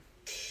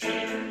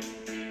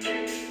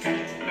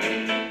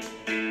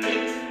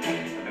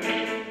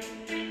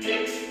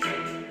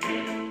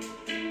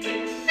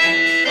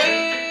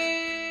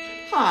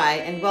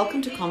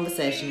welcome to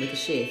Conversation with a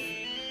Chef.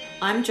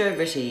 I'm Jo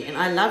Ritty, and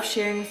I love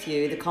sharing with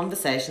you the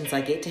conversations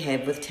I get to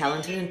have with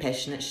talented and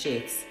passionate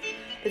chefs.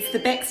 It's the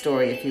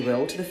backstory, if you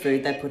will, to the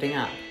food they're putting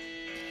up.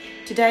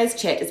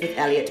 Today's chat is with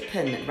Elliot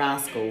Pinn at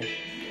Rascal.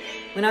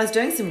 When I was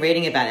doing some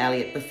reading about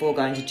Elliot before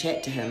going to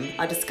chat to him,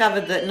 I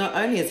discovered that not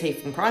only is he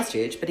from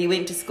Christchurch, but he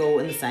went to school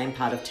in the same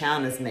part of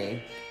town as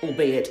me,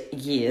 albeit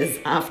years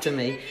after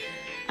me.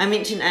 I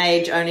mention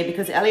age only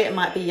because Elliot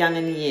might be young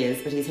in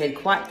years, but he's had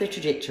quite the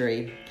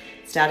trajectory.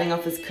 Starting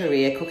off his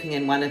career cooking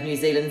in one of New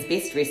Zealand's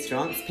best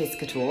restaurants,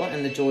 Pescator,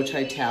 in the George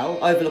Hotel,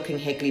 overlooking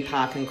Hagley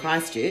Park in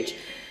Christchurch.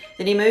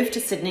 Then he moved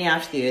to Sydney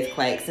after the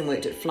earthquakes and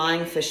worked at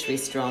Flying Fish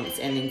restaurants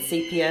and then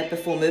Sepia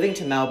before moving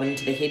to Melbourne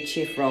to the head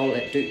chef role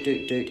at Doot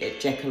Doot Doot at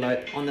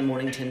Jackalope on the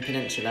Mornington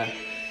Peninsula.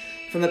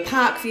 From a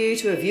park view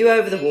to a view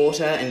over the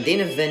water and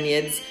then of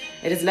vineyards,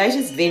 at his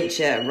latest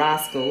venture,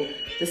 Rascal,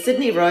 the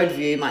Sydney road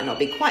view might not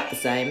be quite the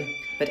same,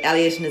 but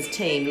Elliot and his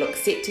team look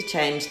set to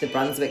change the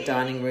Brunswick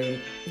dining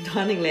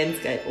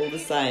landscape all the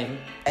same.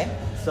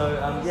 So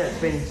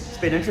it's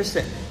been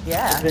interesting.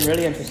 Yeah. It's been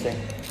really interesting.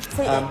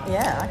 See,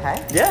 yeah,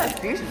 okay. Yeah. It's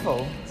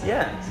beautiful.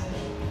 Yeah.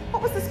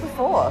 What was this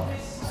before?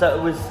 So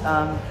it was,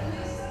 I'm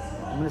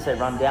going to say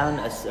rundown,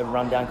 a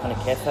rundown kind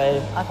of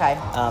cafe. Okay.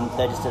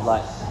 They just did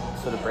like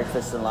sort of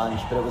breakfast and lunch,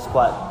 but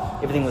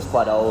everything was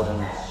quite old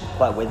and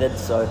quite weathered.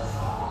 So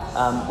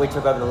we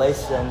took over the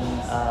lease in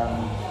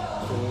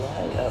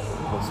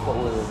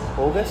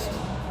August.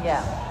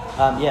 Yeah.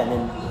 And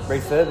then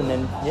refurb and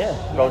then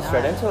rolled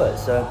straight into it.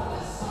 So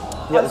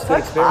Oh, it was a good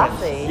experience.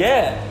 classy.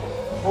 Yeah.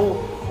 Well,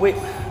 we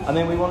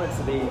want it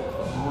to be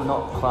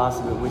not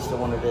classy, but we still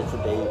wanted it to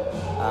be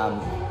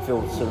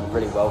feel sort of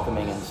really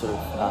welcoming and sort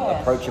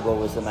of approachable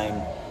was the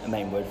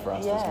main word for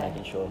us. Was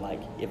making sure like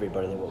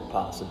everybody that walked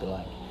past would be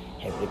like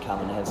happy to come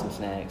and have some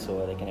snacks,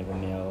 or they can have a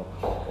meal,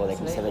 or they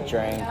can just have a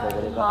drink, or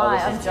whatever. Hi,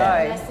 I'm Jo.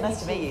 Jo.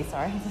 Nice to meet you,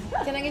 sorry.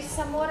 Can I get you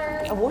some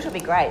water? A water would be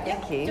great,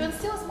 thank Do you you. want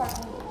still or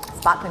sparkling?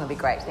 Sparkling would be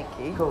great, thank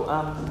you. Cool.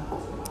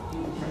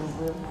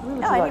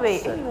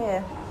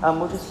 Anywhere.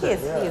 We'll just sit.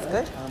 He is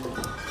good.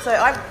 So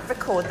I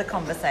record the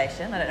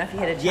conversation. I don't know if you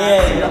had a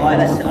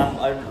chance.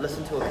 I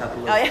listened to a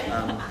couple of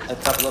a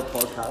couple of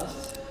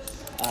podcasts.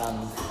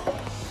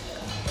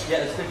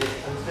 It's good to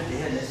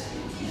hear. There's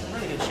some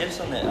really good chefs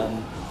on that.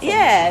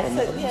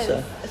 There's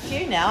a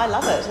few now. I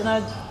love it, and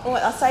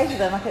I say to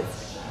them like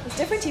it's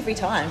different every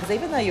time, because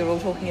even though you're all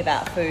talking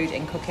about food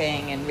and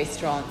cooking and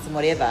restaurants and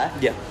whatever,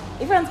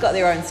 everyone's got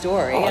their own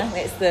story. And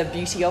that's the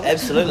beauty of it.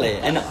 Absolutely,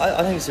 and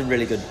I think it's a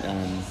really good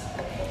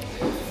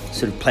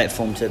sort of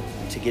platform to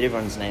get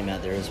everyone's name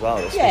out there as well,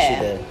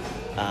 especially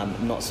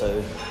the not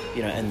so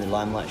in the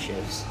limelight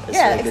chefs. It's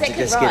really good to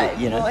just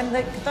get it, Well, and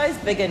those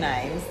bigger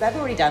names, they've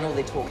already done all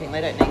their talking.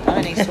 I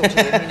don't need to talk to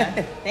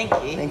them. Thank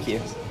you. Thank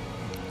you.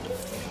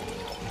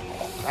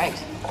 Great.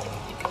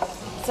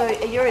 So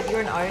you're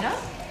an owner?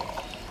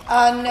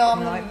 No,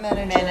 I'm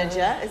a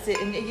manager. Is it?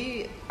 And are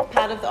you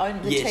part of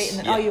the Yes,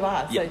 team? yeah, Oh, you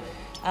are. yeah.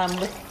 So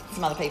with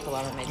some other people,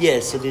 I imagine. Yeah,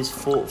 so there's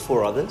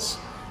four others.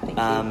 Thank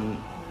you.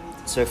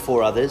 So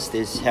four others.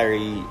 There's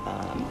Harry,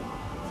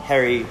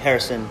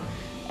 Harrison,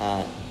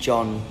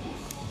 John,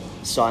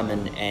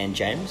 Simon, and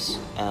James.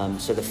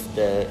 So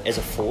as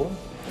a four,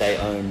 they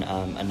own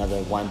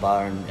another wine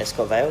bar in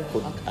Ascot Vale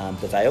called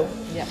The Vale.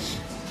 Yeah.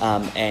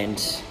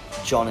 And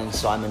John and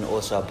Simon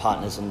also are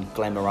partners in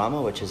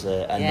Glamorama, which is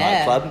a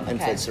nightclub in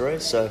Fitzroy.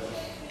 So,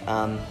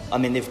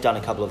 they've done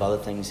a couple of other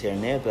things here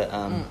and there, but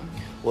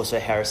also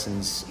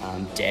Harrison's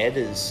dad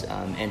is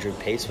Andrew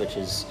Peace, which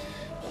is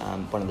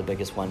one of the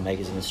biggest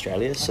winemakers in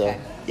Australia. So,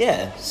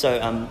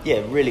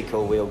 really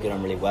cool. We all get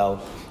on really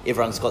well.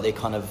 Everyone's got their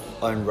kind of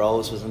own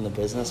roles within the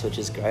business, which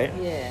is great.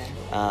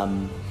 Yeah.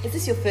 Is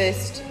this your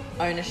first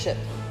ownership?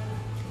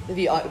 Have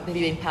you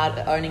been part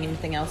of owning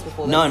anything else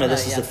before this? No,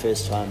 this is the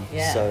first time.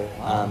 Yeah. So,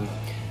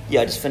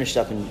 I just finished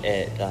up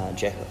at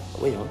Jack.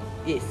 Are we on?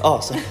 Yes. Oh,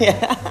 sorry.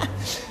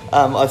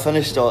 I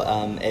finished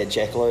at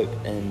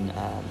Jackalope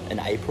in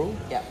April.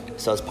 Yeah.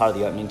 So I was part of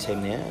the opening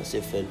team there. I was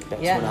there for about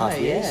 2.5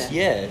 years.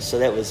 Yeah. Yeah. So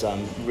that was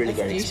really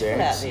great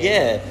experience. Out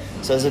there.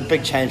 Yeah. So it was a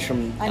big change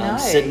from I know.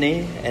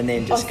 Sydney, and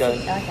then just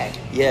going. Okay.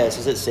 Yeah. So I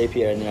was at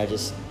Sepia, and then I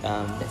just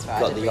That's right, I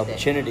got did the read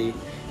opportunity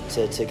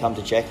to come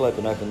to Jackalope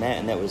and open that,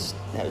 and that was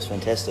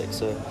fantastic.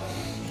 So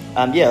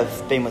I've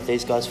been with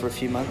these guys for a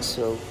few months.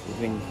 So we've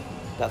been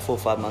about 4 or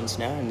 5 months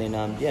now, and then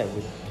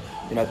we've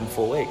been open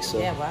 4 weeks. So,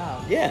 Yeah.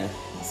 Wow. Yeah.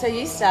 So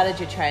you started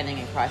your training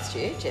in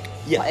Christchurch at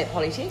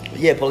Polytech?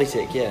 Yeah,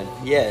 Polytech,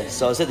 yeah.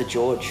 So I was at the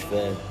George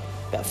for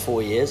about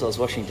 4 years. I was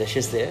washing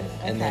dishes there,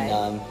 and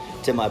then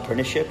did my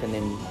apprenticeship, and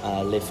then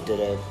left, did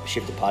a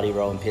chef de partie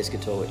role in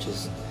Pescator, which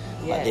is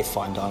like their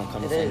fine dining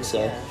kind of thing.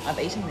 So I've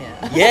eaten there.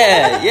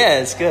 yeah,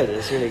 it's good.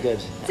 It's really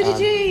good. So did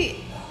you,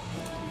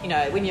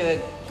 when you were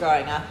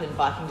growing up and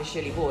biking to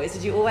Shirley Boys,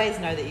 did you always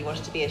know that you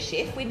wanted to be a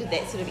chef? When did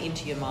that sort of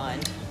enter your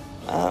mind?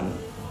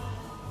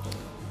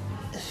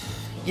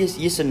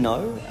 Yes and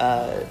no.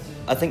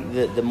 I think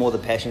the more the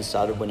passion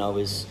started when I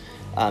was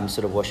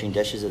sort of washing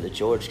dishes at the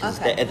George, because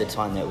at the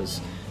time that was,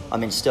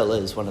 still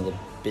is one of the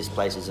best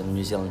places in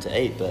New Zealand to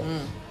eat. But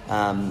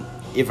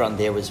everyone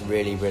there was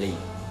really, really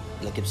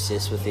like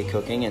obsessed with their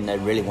cooking, and they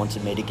really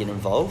wanted me to get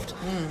involved.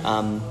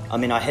 I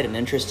mean, I had an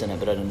interest in it,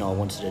 but I didn't know I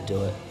wanted to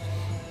do it,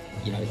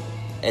 you know,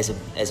 as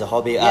a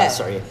hobby. As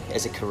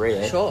a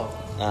career. Sure.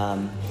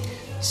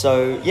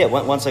 So yeah,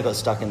 once I got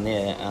stuck in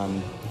there,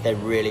 they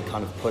really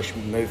kind of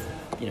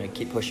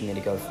keep pushing me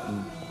to go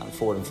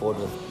forward and forward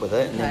with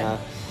it, and then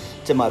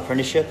did my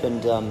apprenticeship,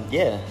 and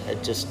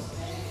it just.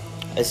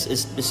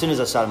 As soon as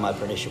I started my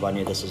apprenticeship, I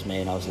knew this was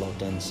me, and I was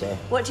locked in. So,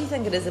 what do you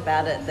think it is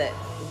about it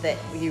that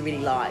you really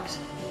liked?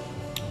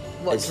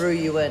 What drew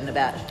you in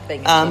about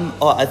being a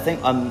chef? I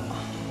think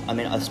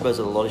I suppose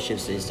a lot of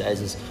chefs these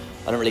days is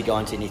I don't really go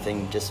into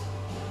anything just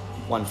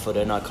one foot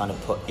in. I kind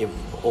of put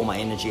all my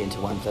energy into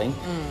one thing.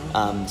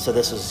 So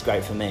this was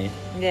great for me.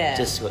 Yeah.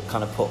 Just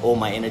kind of put all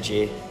my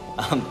energy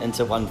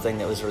into one thing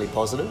that was really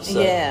positive. So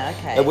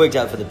it worked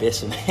out for the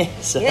best for me.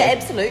 So, yeah,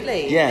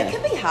 absolutely. Yeah. It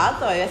can be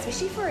hard though,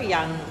 especially for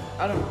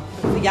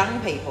for young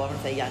people. I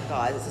wouldn't say young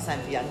guys. It's the same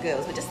for young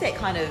girls. But just that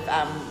kind of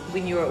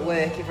when you're at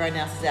work, everyone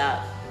else is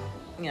out,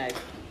 you know.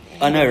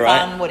 I know,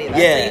 right? Fun, whatever.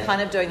 Yeah. So you're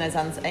kind of doing those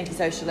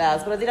antisocial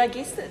hours. But then I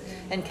guess that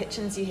in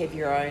kitchens you have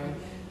your own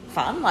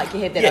fun, like you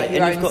have that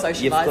your own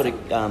socialising.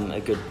 You've got a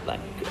good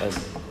a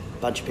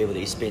bunch of people that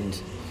you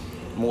spend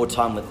more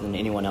time with than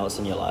anyone else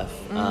in your life,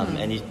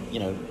 and you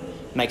know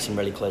make some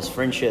really close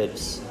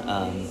friendships.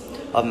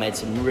 I've made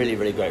some really,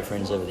 really great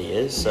friends over the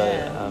years. So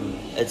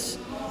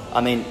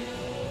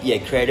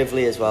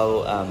creatively as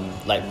well.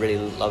 Really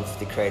love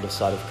the creative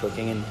side of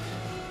cooking and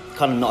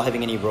kind of not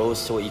having any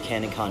rules to what you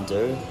can and can't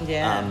do.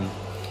 Yeah.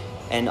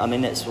 And I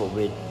mean that's what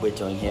we're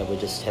doing here. We're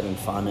just having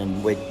fun,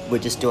 and we're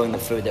just doing the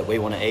food that we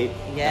want to eat.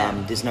 Yeah.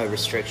 There's no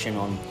restriction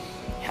on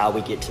how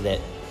we get to that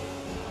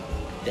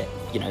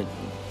you know.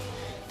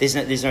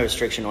 There's no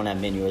restriction on our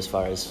menu as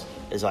far as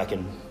I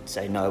can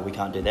say no, we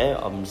can't do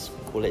that.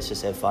 Let's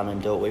just have fun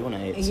and do what we want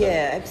to eat. So.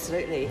 Yeah,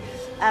 absolutely.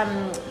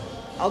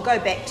 I'll go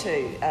back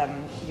to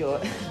your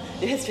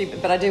history,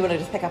 but I do want to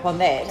just pick up on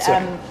that.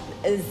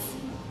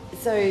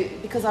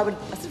 Because I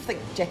sort of think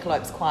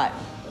Jackalope's quite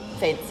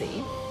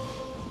fancy,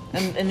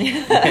 and then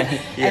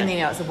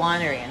it's a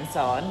winery and so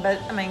on. But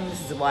I mean,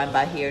 this is a wine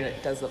bar here, and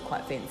it does look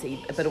quite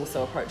fancy, but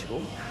also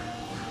approachable.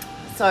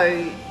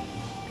 So,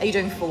 are you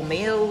doing full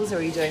meals, or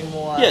are you doing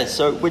more? Yeah,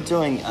 so we're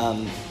doing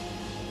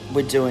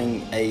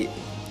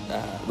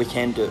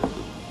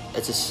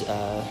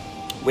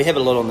we have a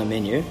lot on the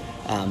menu.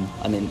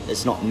 I mean,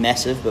 it's not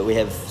massive, but we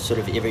have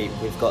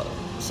we've got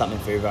something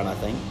for everyone, I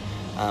think.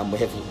 We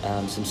have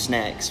some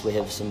snacks, we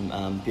have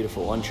some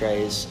beautiful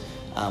entrees,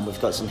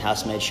 we've got some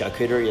house-made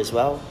charcuterie as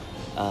well,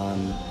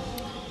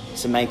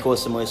 some main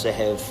course, and we also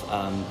have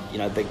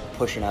a big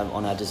push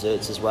on our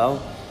desserts as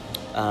well.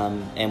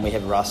 And we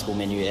have a rascal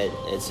menu at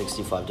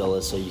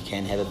 $65, so you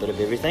can have a bit of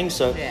everything.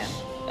 So,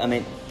 I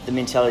mean, the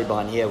mentality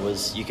behind here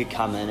was you could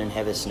come in and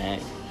have a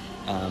snack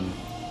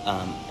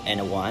and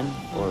a wine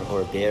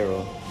or a beer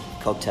or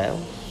cocktail.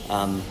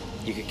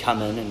 You could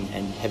come in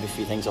and have a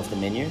few things off the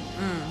menu,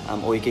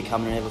 or you could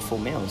come in and have a full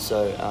meal.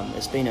 So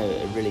it's been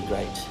a really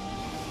great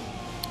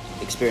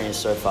experience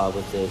so far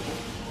with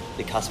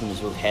the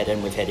customers we've had,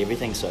 and we've had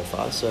everything so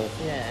far, so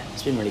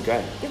it's been really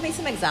great. Give me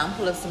some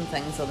example of some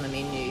things on the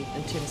menu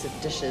in terms of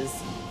dishes.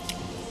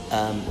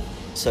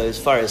 So as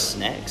far as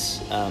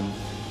snacks,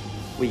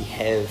 we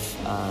have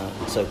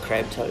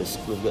crab toast.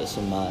 We've got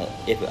some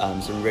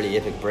really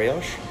epic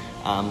brioche.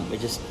 We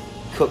just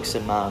cook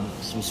some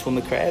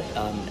swimmer crab,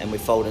 and we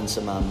fold in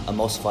some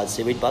emulsified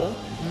seaweed butter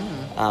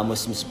with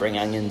some spring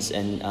onions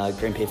and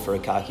green pea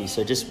furikake.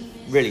 So just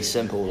really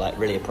simple, like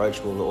really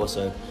approachable, but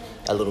also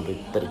a little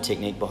bit of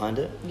technique behind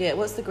it. Yeah,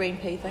 what's the green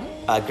pea thing?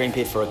 Green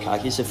pea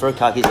furikake. So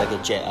furikake is like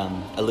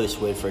a loose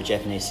word for a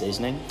Japanese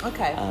seasoning.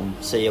 Okay.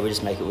 We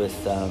just make it with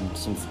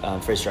some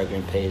fresh-dried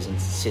green peas and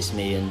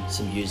sesame and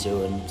some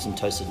yuzu and some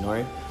toasted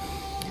nori.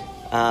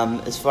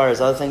 As far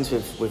as other things,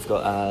 we've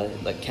got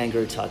like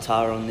kangaroo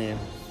tartare on there.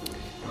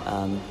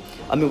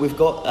 I mean, we've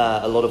got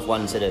a lot of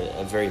ones that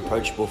are very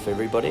approachable for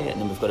everybody,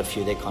 and then we've got a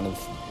few that kind of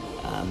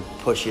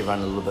push everyone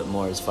a little bit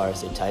more as far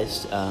as their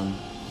taste.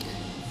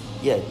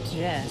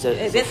 Is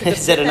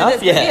that enough?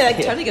 That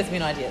totally gives me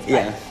an idea.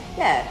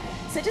 Yeah.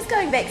 So just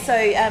going back,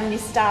 you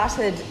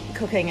started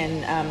cooking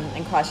in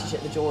Christchurch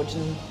at the George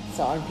and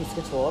so on,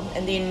 Piscator,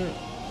 and then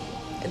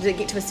did it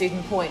get to a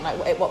certain point? Like,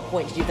 at what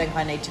point did you think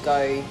I need to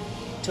go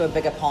to a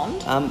bigger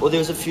pond? Well, there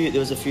was a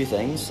few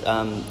things.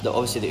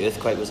 Obviously, the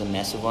earthquake was a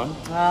massive one.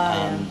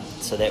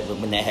 So that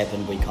when that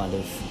happened, we kind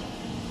of.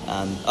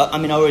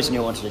 I always knew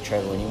I wanted to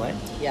travel anyway.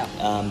 Yeah.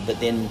 But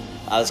then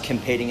I was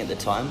competing at the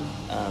time.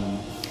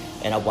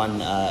 And I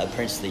won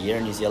Apprentice of the Year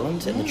in New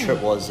Zealand, and the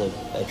trip was a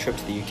trip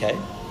to the UK.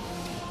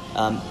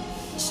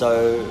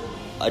 So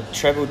I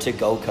travelled to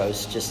Gold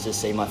Coast just to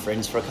see my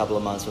friends for a couple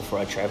of months before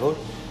I travelled.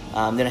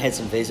 Then I had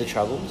some visa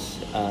troubles,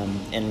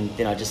 and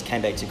then I just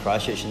came back to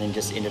Christchurch and then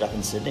just ended up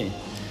in Sydney.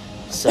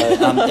 So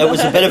it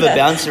was a bit of a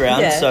bounce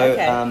around.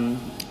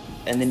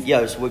 And then I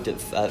just worked at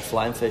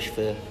Flying Fish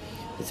for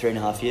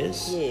 3.5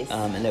 years. Yes.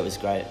 And that was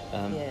great.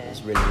 It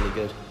was really, really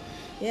good.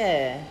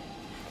 Yeah.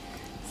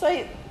 So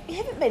you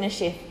haven't been a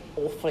chef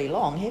awfully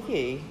long, have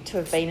you? To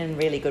have been in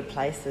really good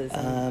places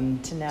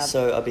to now.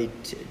 So I'll be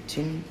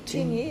 10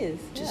 years.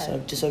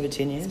 Just over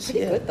 10 years. It's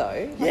pretty good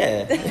though.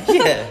 Yeah,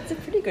 It's a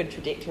pretty good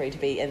trajectory to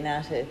be in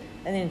now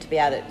and then to be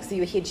able to. So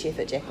you were head chef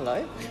at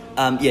Jackalope.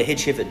 Head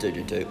chef at Do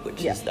Do Do,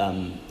 which is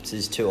so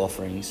there's two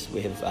offerings.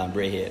 We have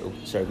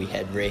we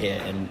had rare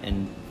hair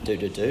and Do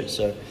Do Do.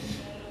 So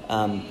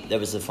that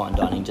was the fine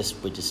dining.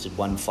 We just did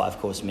one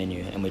 5-course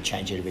menu, and we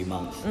change it every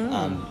month.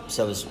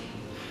 So it was,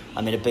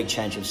 a big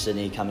change from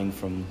Sydney, coming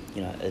from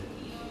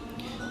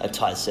a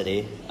tight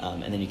city,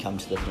 and then you come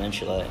to the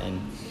peninsula, and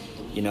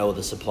all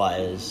the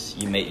suppliers.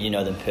 You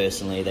know them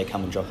personally. They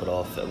come and drop it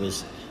off. It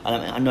was.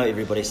 I know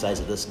everybody says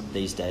it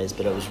these days,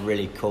 but it was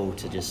really cool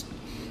to just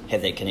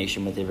have that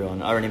connection with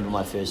everyone. I remember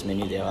my first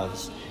menu there. I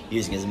was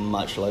using as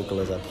much local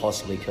as I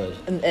possibly could,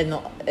 and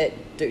not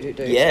do.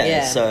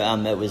 Yeah. So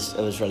it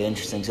was really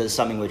interesting. So it's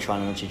something we're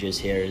trying to introduce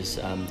here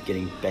is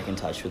getting back in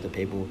touch with the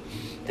people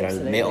that I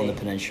met on the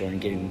peninsula and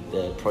getting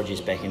the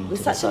produce back in. There's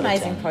such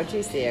amazing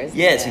produce there, isn't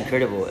there? It's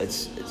incredible.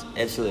 It's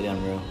absolutely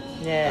unreal.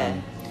 Yeah.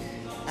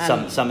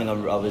 Something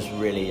I was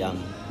really a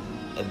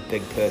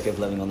big perk of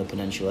living on the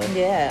peninsula.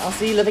 Yeah. Oh,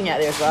 so you're living out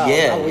there as well.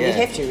 You'd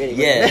have to really.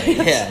 Yeah.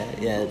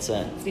 It's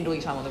spend all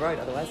your time on the road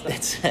otherwise.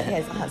 It's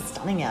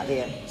stunning out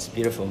there. It's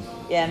beautiful.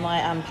 Yeah,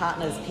 my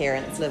partner's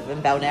parents live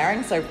in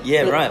Balnarring, so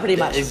pretty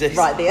much exactly.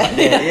 right there.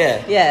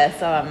 Yeah. Yeah.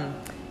 So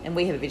and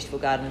we have a vegetable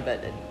garden,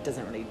 but it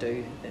doesn't really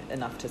do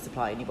enough to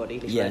supply anybody.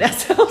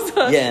 Ourselves.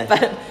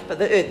 But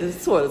the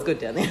soil is good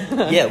down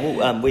there. Yeah.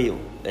 Well, we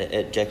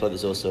at Jackalope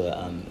there's also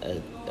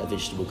a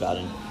vegetable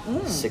garden,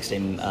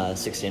 16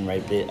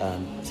 raised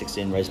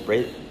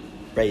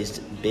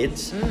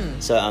beds.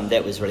 So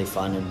that was really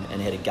fun,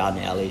 and had a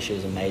garden alley. She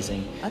was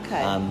amazing.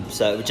 Okay.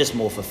 So it was just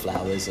more for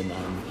flowers and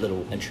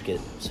little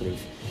intricate sort of.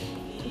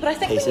 But I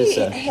think pieces,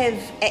 when you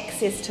have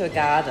access to a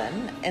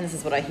garden, and this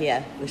is what I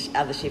hear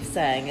other chefs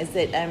saying, is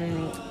that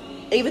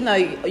even though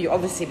you're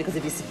obviously, because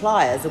of your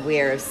suppliers,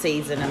 aware of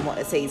season and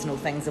what seasonal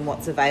things and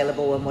what's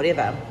available and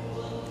whatever,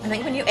 I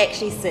think when you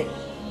actually sit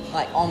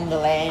on the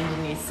land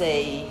and you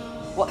see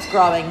what's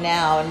growing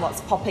now and what's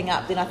popping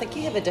up, then I think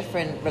you have a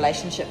different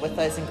relationship with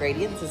those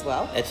ingredients as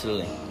well.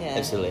 Absolutely.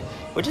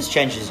 Well, it just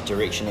changes the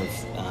direction of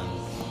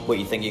what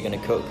you think you're going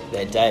to cook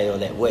that day or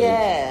that week.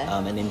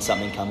 And then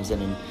something comes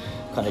in and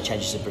kind of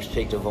changes the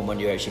perspective on when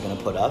you're actually going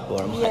to put up, or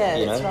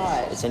that's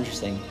right. It's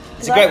interesting.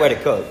 It's a great way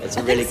to cook. It's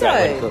a really great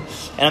way to cook.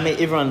 And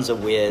everyone's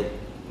aware.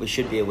 We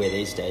should be aware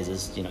these days.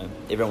 Is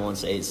everyone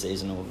wants to eat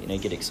seasonal.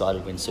 Get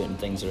excited when certain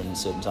things are in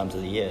certain times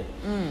of the year.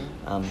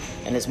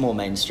 And it's more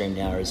mainstream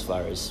now as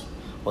far as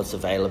what's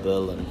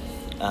available, and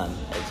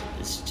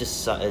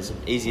it's an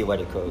easier way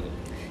to cook.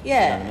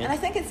 Yeah, and I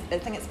think it's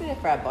better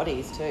for our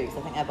bodies too, because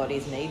I think our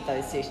bodies need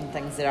those certain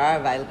things that are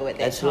available at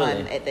that time.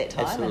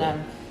 Absolutely.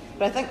 And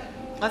but I think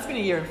I spent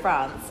a year in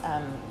France,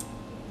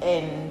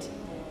 and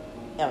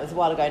it was a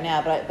while ago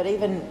now. But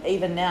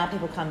even now,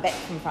 people come back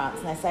from France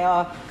and they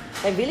say,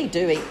 they really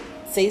do eat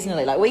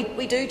seasonally.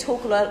 We do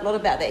talk a lot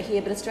about that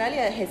here, but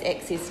Australia has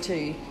access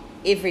to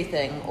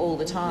everything all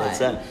the time.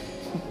 That's it.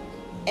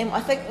 And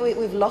I think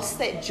we've lost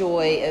that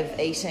joy of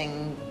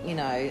eating,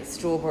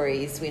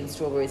 strawberries when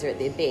strawberries are at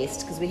their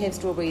best, because we have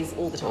strawberries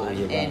all the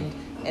time, and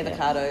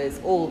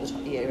avocados all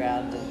the year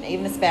round, and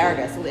even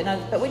asparagus.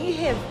 But when you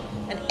have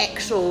an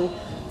actual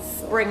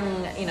spring,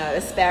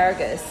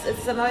 asparagus,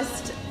 it's the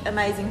most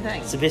amazing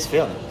thing. It's the best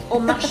feeling.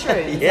 Or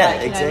mushrooms.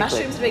 Exactly.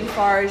 Mushrooms being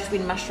foraged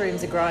when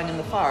mushrooms are growing in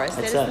the forest.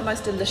 That is the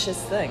most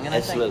delicious thing. And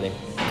absolutely. I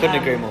think, couldn't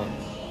agree more.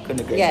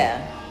 Couldn't agree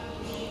more.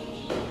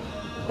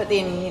 But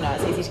then,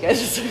 it's easy to go to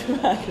the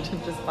supermarket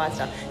and just buy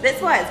stuff.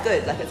 That's why it's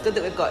good. It's good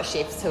that we've got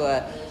chefs who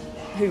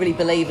really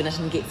believe in it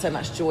and get so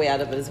much joy out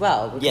of it as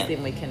well, because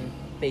then we can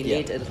be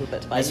led a little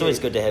bit by It's always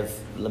good to have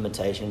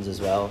limitations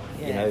as well.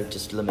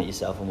 Just limit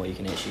yourself on what you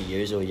can actually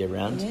use all year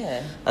round.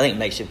 Yeah. I think it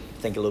makes you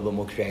think a little bit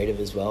more creative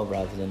as well,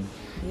 rather than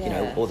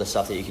all the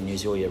stuff that you can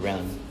use all year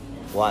round.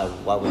 Why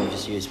wouldn't you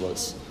just use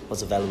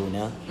what's available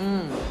now?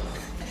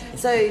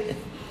 So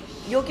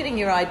you're getting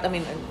your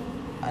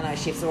I know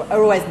chefs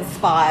are always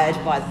inspired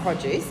by the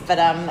produce, but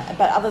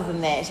other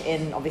than that,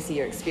 and obviously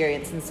your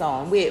experience and so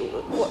on, where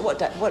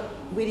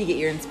do you get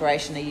your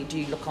inspiration? Do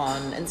you look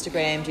on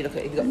Instagram? Do you have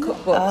you got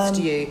cookbooks?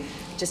 Do you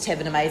just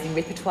have an amazing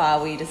repertoire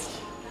where you just?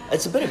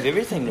 It's a bit of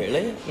everything,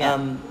 really. Yeah.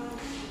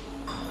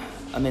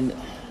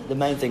 The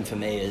main thing for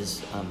me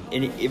is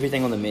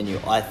everything on the menu.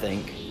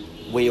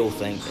 We all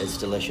think is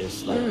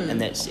delicious, and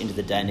that's the end of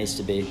the day. It needs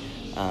to be.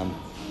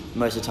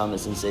 Most of the time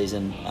it's in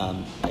season,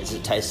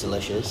 it tastes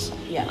delicious.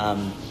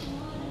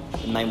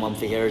 The main one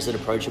for here is it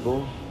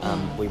approachable.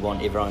 We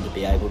want everyone to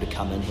be able to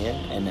come in here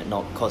and it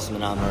not cost them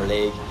an arm or a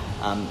leg,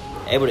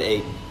 able to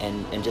eat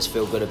and just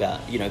feel good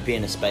about being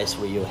in a space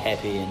where you're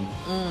happy and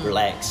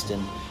relaxed,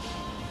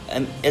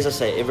 and as I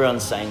say,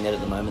 everyone's saying that at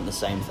the moment, the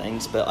same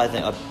things, but I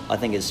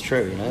think it's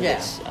true.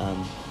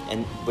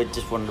 And we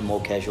just wanted a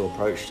more casual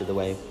approach to the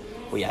way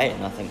we ate,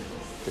 and I think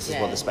this is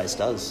what the space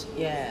does.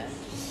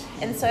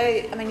 And so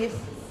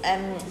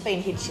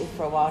been head chef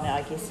for a while now,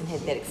 I guess, and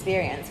had that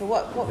experience. So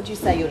what would you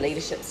say your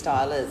leadership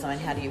style is? I mean,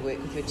 how do you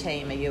work with your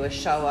team? Are you a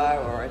shower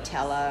or a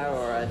teller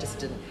or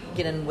just a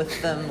get in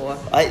with them? Or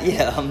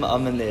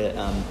I'm in there.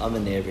 I'm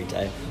in there every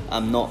day.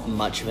 I'm not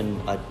much of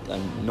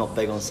I'm not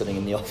big on sitting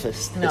in the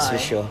office. That's for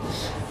sure.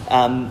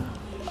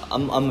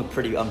 I'm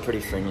pretty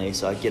friendly,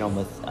 so I get on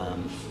with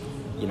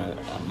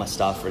my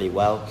staff really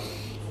well.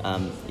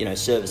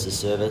 Service is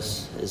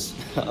service, as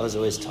I was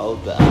always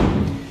told, but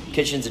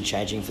kitchens are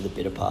changing for the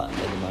better part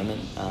at the moment,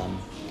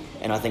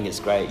 and I think it's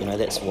great.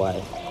 That's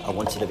why I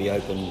wanted to be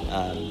open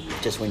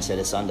just Wednesday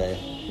to Sunday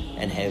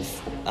and have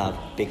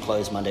be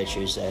closed Monday,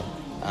 Tuesday,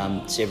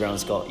 so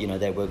everyone's got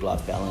their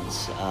work-life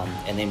balance,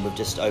 and then we've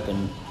just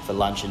opened for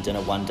lunch and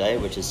dinner one day,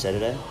 which is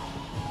Saturday,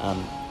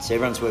 so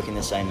everyone's working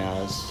the same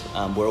hours.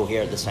 We're all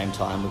here at the same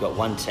time. We've got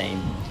one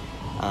team.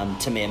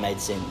 To me, it made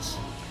sense.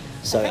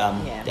 So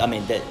I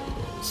mean that.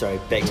 Sorry,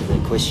 back to the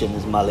question,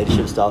 is my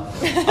leadership style.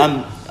 I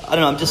don't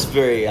know, I'm just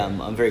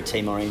I'm very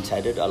team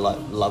orientated. I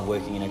love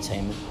working in a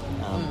team.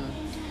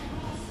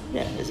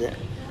 Is it?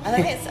 I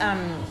think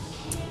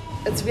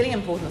it's really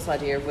important, this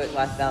idea of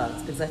work-life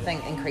balance, because I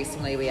think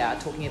increasingly we are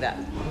talking about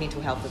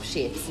mental health of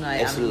chefs. And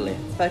I Absolutely.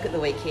 Spoke at the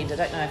weekend, I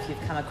don't know if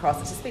you've come across,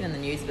 it's just been in the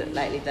news a bit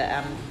lately,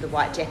 the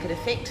white jacket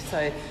effect.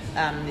 So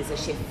there's a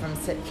chef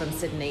from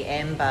Sydney,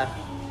 Amber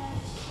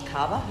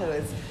Carver, who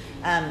has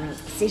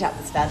set up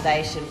this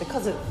foundation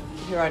because of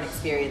her own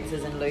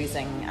experiences in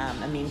losing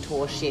a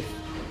mentor chef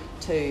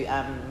to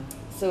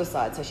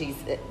suicide. So she's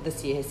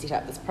this year has set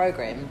up this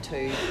program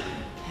to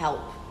help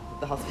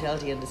the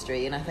hospitality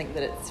industry, and I think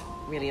that it's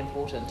really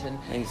important. And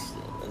I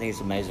think it's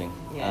amazing.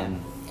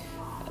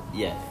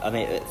 I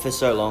mean, for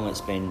so long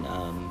it's been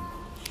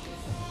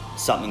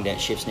something that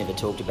chefs never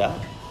talked about.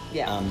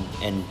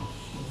 And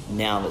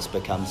now it's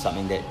become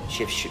something that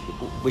chefs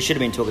we should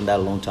have been talking about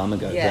a long time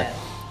ago. But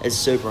it's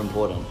super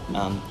important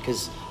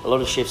because a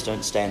lot of chefs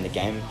don't stay in the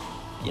game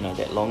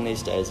that long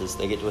these days, as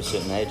they get to a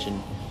certain age,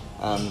 and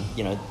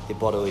their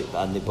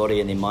body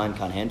and their mind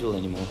can't handle it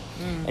anymore.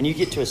 And you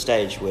get to a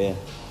stage where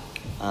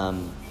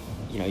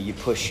you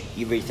push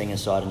everything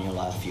aside in your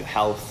life, your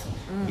health,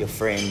 your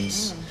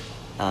friends,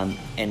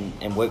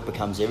 and work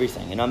becomes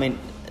everything. And I mean,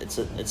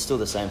 it's still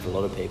the same for a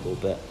lot of people,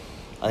 but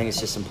I think it's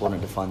just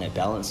important to find that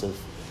balance of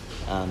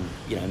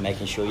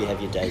making sure you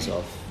have your days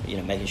off,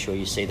 making sure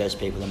you see those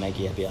people that make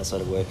you happy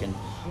outside of work, and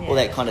all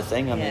that kind of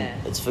thing. I mean,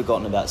 it's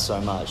forgotten about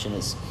so much, and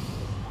it's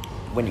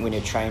when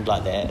you're trained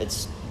like that,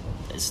 it's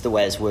the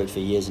way it's worked for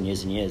years and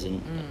years and years,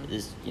 and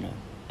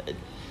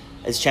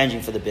it's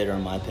changing for the better,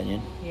 in my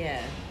opinion.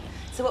 Yeah.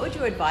 So what would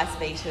your advice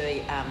be to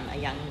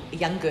a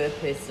younger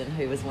person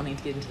who was wanting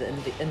to get into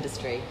the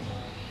industry?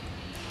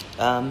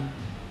 I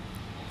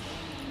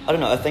don't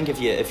know. I think if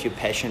you're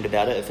passionate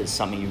about it, if it's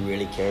something you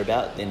really care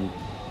about, then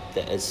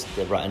that is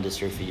the right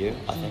industry for you,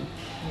 I think.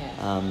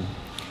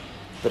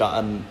 But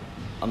I'm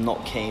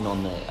not keen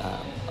on the.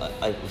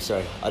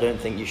 I don't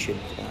think you should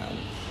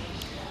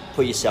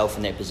put yourself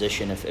in that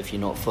position if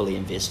you're not fully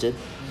invested.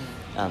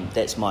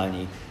 That's my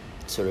only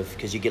sort of,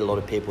 because you get a lot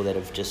of people that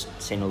have just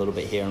seen a little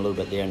bit here and a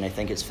little bit there, and they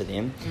think it's for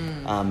them.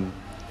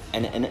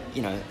 And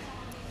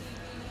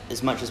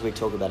as much as we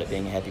talk about it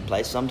being a happy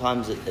place,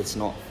 sometimes it's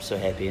not so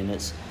happy, and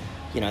it's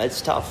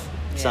tough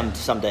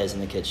some days in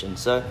the kitchen.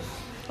 So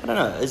I don't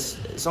know,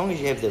 as long as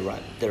you have the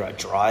right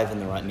drive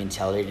and the right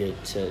mentality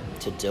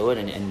to do it,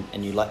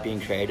 and you like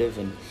being creative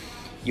and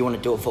you want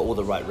to do it for all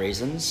the right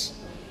reasons,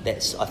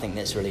 I think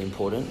that's really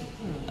important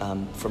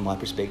from my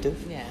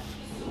perspective. Yeah.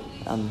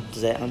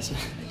 Does that answer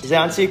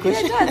your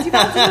question? Yeah, it does. You've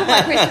answered all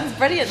my questions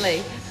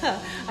brilliantly.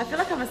 I feel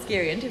like I'm a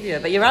scary interviewer,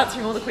 but you're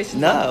answering all the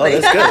questions. No,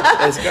 that's good.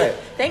 That's great.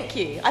 Thank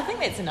you. I think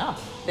that's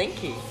enough.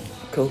 Thank you.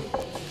 Cool.